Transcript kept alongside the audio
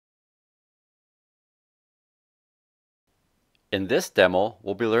In this demo,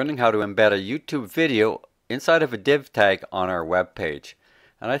 we'll be learning how to embed a YouTube video inside of a div tag on our web page.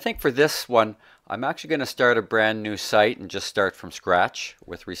 And I think for this one, I'm actually going to start a brand new site and just start from scratch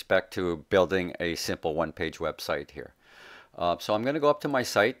with respect to building a simple one-page website here. So I'm going to go up to my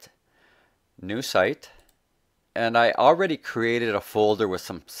site, new site, and I already created a folder with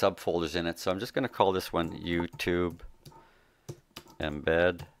some subfolders in it. So I'm just going to call this one YouTube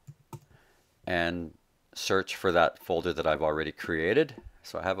Embed and search for that folder that I've already created.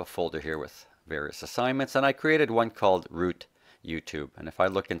 So I have a folder here with various assignments, and I created one called Root YouTube. And if I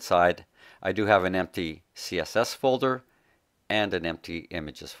look inside, I do have an empty CSS folder and an empty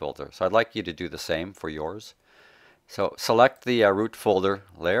images folder. So I'd like you to do the same for yours. So select the root folder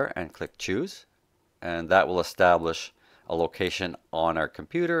layer and click choose, and that will establish a location on our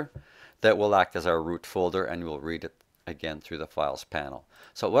computer that will act as our root folder, and we'll read it again through the files panel.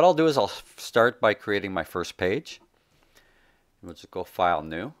 So what I'll do is I'll start by creating my first page. We'll just go file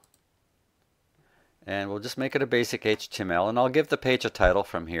new, and we'll just make it a basic HTML, and I'll give the page a title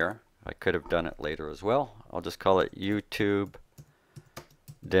from here. I could have done it later as well. I'll just call it YouTube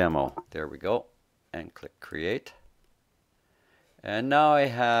Demo. There we go, and click create. And now I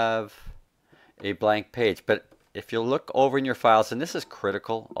have a blank page, but if you look over in your files, and this is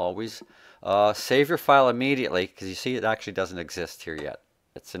critical always, save your file immediately, because you see it actually doesn't exist here yet.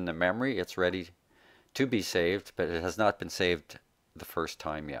 It's in the memory, it's ready to be saved, but it has not been saved the first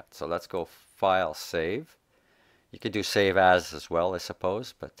time yet. So let's go file save. You could do save as well, I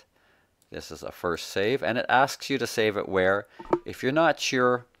suppose, but this is a first save, and it asks you to save it where. If you're not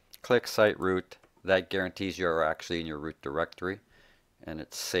sure, click site root. That guarantees you're actually in your root directory, and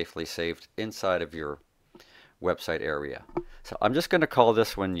it's safely saved inside of your website area. So I'm just going to call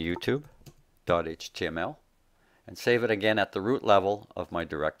this one YouTube.html and save it again at the root level of my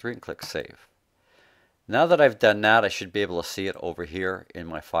directory and click save. Now that I've done that, I should be able to see it over here in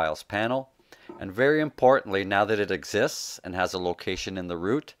my files panel. And very importantly, now that it exists and has a location in the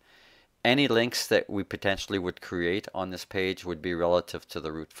root, any links that we potentially would create on this page would be relative to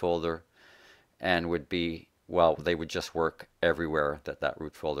the root folder and would be, well, they would just work everywhere that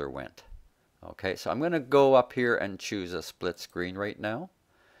root folder went. Okay, so I'm going to go up here and choose a split screen right now.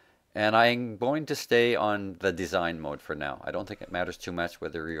 And I'm going to stay on the design mode for now. I don't think it matters too much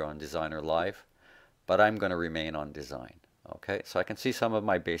whether you're on design or live, but I'm going to remain on design. Okay, so I can see some of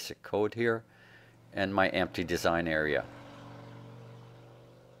my basic code here and my empty design area.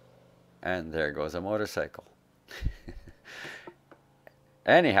 And there goes a motorcycle.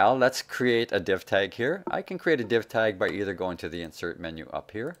 Anyhow, let's create a div tag here. I can create a div tag by either going to the insert menu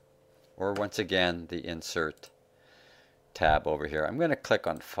up here, or once again the insert tab over here. I'm going to click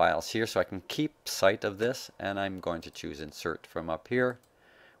on files here so I can keep sight of this, and I'm going to choose insert from up here,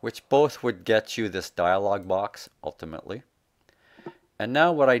 which both would get you this dialog box ultimately. And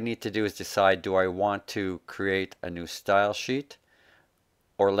now what I need to do is decide, do I want to create a new style sheet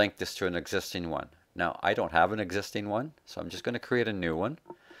or link this to an existing one? Now I don't have an existing one, so I'm just going to create a new one,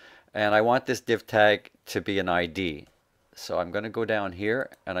 and I want this div tag to be an ID. So I'm going to go down here,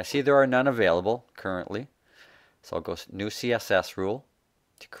 and I see there are none available currently. So I'll go new CSS rule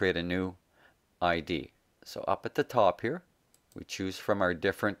to create a new ID. So up at the top here, we choose from our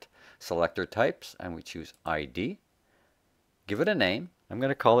different selector types, and we choose ID. Give it a name. I'm going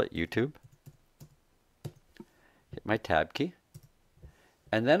to call it YouTube. Hit my tab key.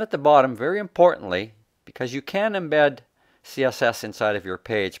 And then at the bottom, very importantly, because you can embed CSS inside of your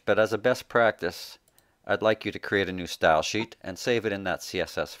page, but as a best practice, I'd like you to create a new style sheet and save it in that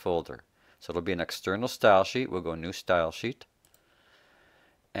CSS folder. So it'll be an external style sheet. We'll go new style sheet.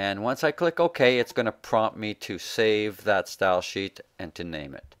 And once I click OK, it's going to prompt me to save that style sheet and to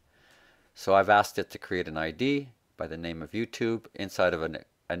name it. So I've asked it to create an ID by the name of YouTube inside of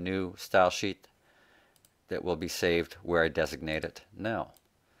a new style sheet that will be saved where I designate it now.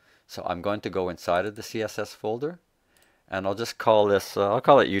 So I'm going to go inside of the CSS folder, and I'll just call this, I'll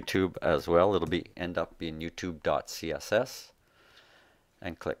call it YouTube as well. It'll end up being youtube.css,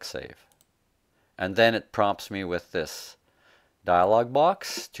 and click save. And then it prompts me with this dialog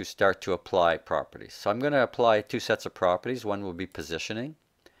box to start to apply properties. So I'm going to apply two sets of properties. One will be positioning,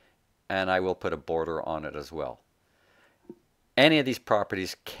 and I will put a border on it as well. Any of these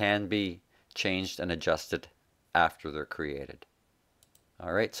properties can be changed and adjusted after they're created.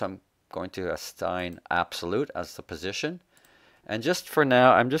 All right, so I'm going to assign absolute as the position. And just for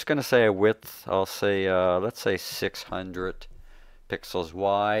now, I'm just going to say a width. I'll say, let's say 600 pixels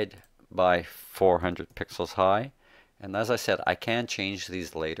wide by 400 pixels high. And as I said, I can change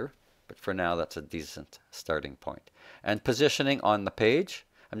these later, but for now that's a decent starting point. And positioning on the page,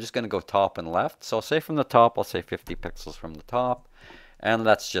 I'm just going to go top and left. So say from the top, I'll say 50 pixels from the top. And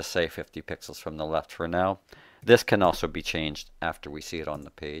let's just say 50 pixels from the left for now. This can also be changed after we see it on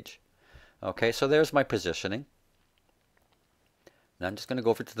the page. Okay, so there's my positioning. Now I'm just going to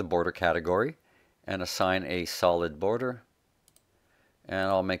go over to the border category and assign a solid border. And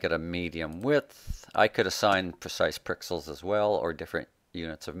I'll make it a medium width. I could assign precise pixels as well, or different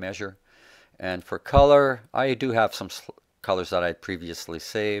units of measure. And for color, I do have some colors that I previously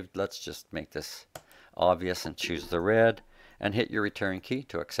saved. Let's just make this obvious and choose the red and hit your return key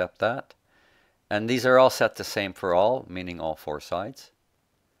to accept that. And these are all set the same for all, meaning all 4 sides.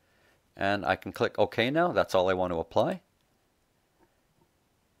 And I can click OK now. That's all I want to apply.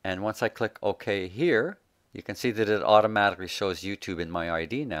 And once I click OK here, you can see that it automatically shows YouTube in my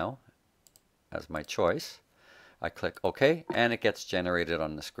ID now as my choice. I click OK and it gets generated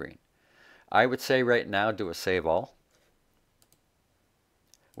on the screen. I would say right now do a save all,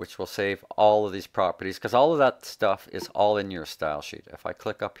 which will save all of these properties, because all of that stuff is all in your style sheet. If I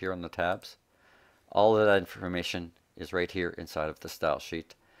click up here on the tabs, all of that information is right here inside of the style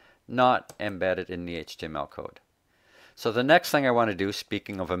sheet, not embedded in the HTML code. So the next thing I want to do,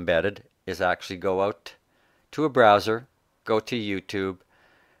 speaking of embedded, is actually go out to a browser, go to YouTube,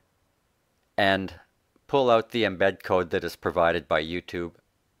 and pull out the embed code that is provided by YouTube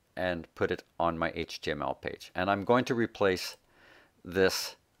and put it on my HTML page. And I'm going to replace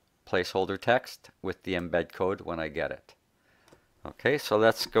this placeholder text with the embed code when I get it. Okay, so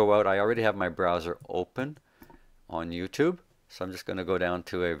let's go out. I already have my browser open on YouTube, so I'm just going to go down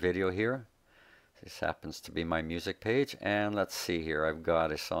to a video here. This happens to be my music page, and let's see here. I've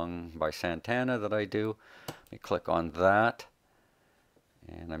got a song by Santana that I do. Let me click on that,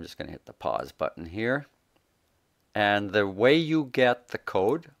 and I'm just going to hit the pause button here. And the way you get the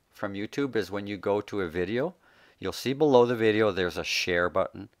code from YouTube is when you go to a video, you'll see below the video there's a share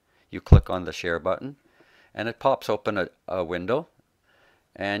button. You click on the share button and it pops open a window,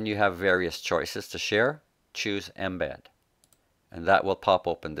 and you have various choices to share. Choose embed, and that will pop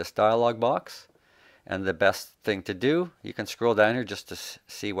open this dialog box. And the best thing to do, you can scroll down here just to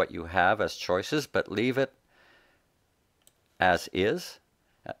see what you have as choices, but leave it as is,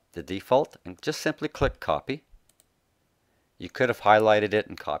 the default, and just simply click copy. You could have highlighted it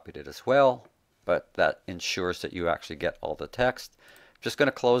and copied it as well, but that ensures that you actually get all the text. I'm just going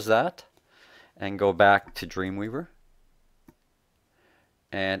to close that and go back to Dreamweaver.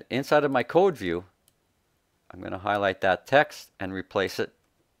 And inside of my code view, I'm going to highlight that text and replace it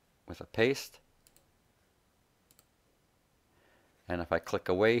with a paste. And if I click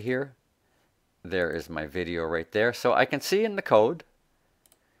away here, there is my video right there. So I can see in the code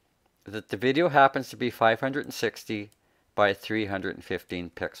that the video happens to be 560 by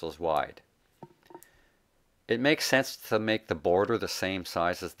 315 pixels wide. It makes sense to make the border the same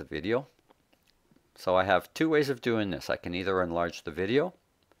size as the video. So I have 2 ways of doing this. I can either enlarge the video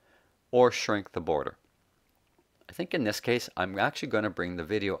or shrink the border. I think in this case, I'm actually going to bring the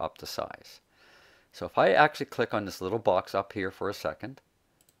video up to size. So if I actually click on this little box up here for a second,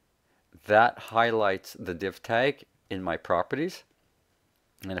 that highlights the div tag in my properties.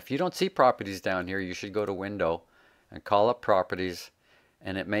 And if you don't see properties down here, you should go to Window and call up properties,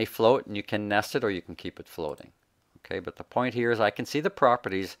 and it may float, and you can nest it or you can keep it floating. Okay, but the point here is I can see the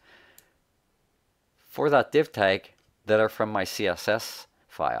properties for that div tag that are from my CSS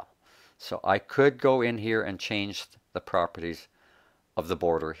file. So I could go in here and change the properties of the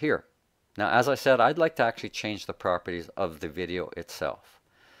border here. Now, as I said, I'd like to actually change the properties of the video itself.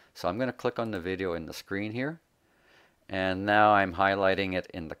 So I'm going to click on the video in the screen here. And now I'm highlighting it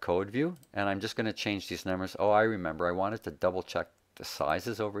in the code view. And I'm just going to change these numbers. Oh, I remember. I wanted to double check the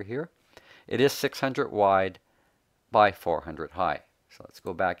sizes over here. It is 600 wide by 400 high. So let's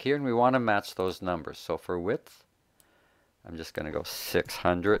go back here, and we want to match those numbers. So for width, I'm just going to go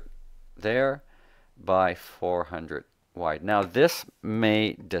 600 there by 400 wide. Now this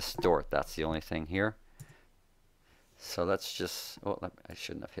may distort. That's the only thing here. So let's just, oh, I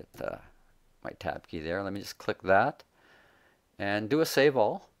shouldn't have hit my tab key there. Let me just click that and do a save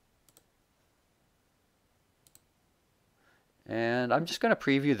all. And I'm just going to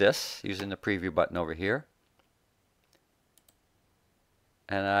preview this using the preview button over here.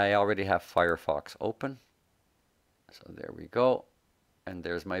 And I already have Firefox open. So there we go. And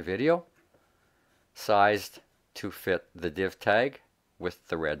there's my video, sized to fit the div tag with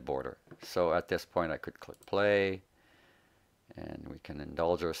the red border. So at this point I could click play, and we can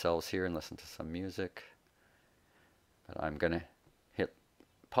indulge ourselves here and listen to some music. But I'm going to hit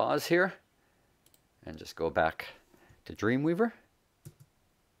pause here and just go back to Dreamweaver.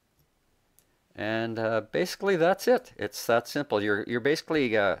 And basically that's it. It's that simple. You're basically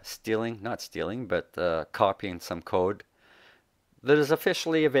not stealing, but copying some code that is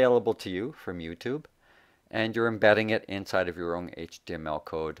officially available to you from YouTube, and you're embedding it inside of your own HTML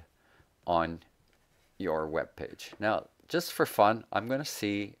code on your web page. Now, just for fun, I'm going to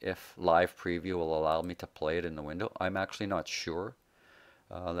see if Live Preview will allow me to play it in the window. I'm actually not sure.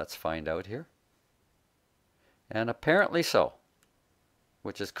 Let's find out here. And apparently so,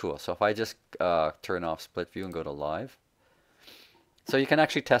 which is cool. So if I just turn off split view and go to live, so you can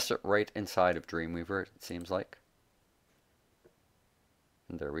actually test it right inside of Dreamweaver, it seems like.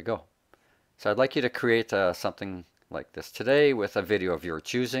 And there we go. So I'd like you to create something like this today with a video of your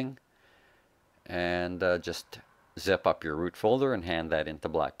choosing, and just zip up your root folder and hand that into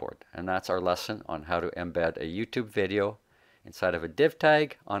Blackboard. And that's our lesson on how to embed a YouTube video inside of a div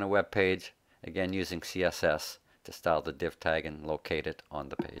tag on a web page, again using CSS to style the div tag and locate it on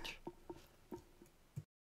the page.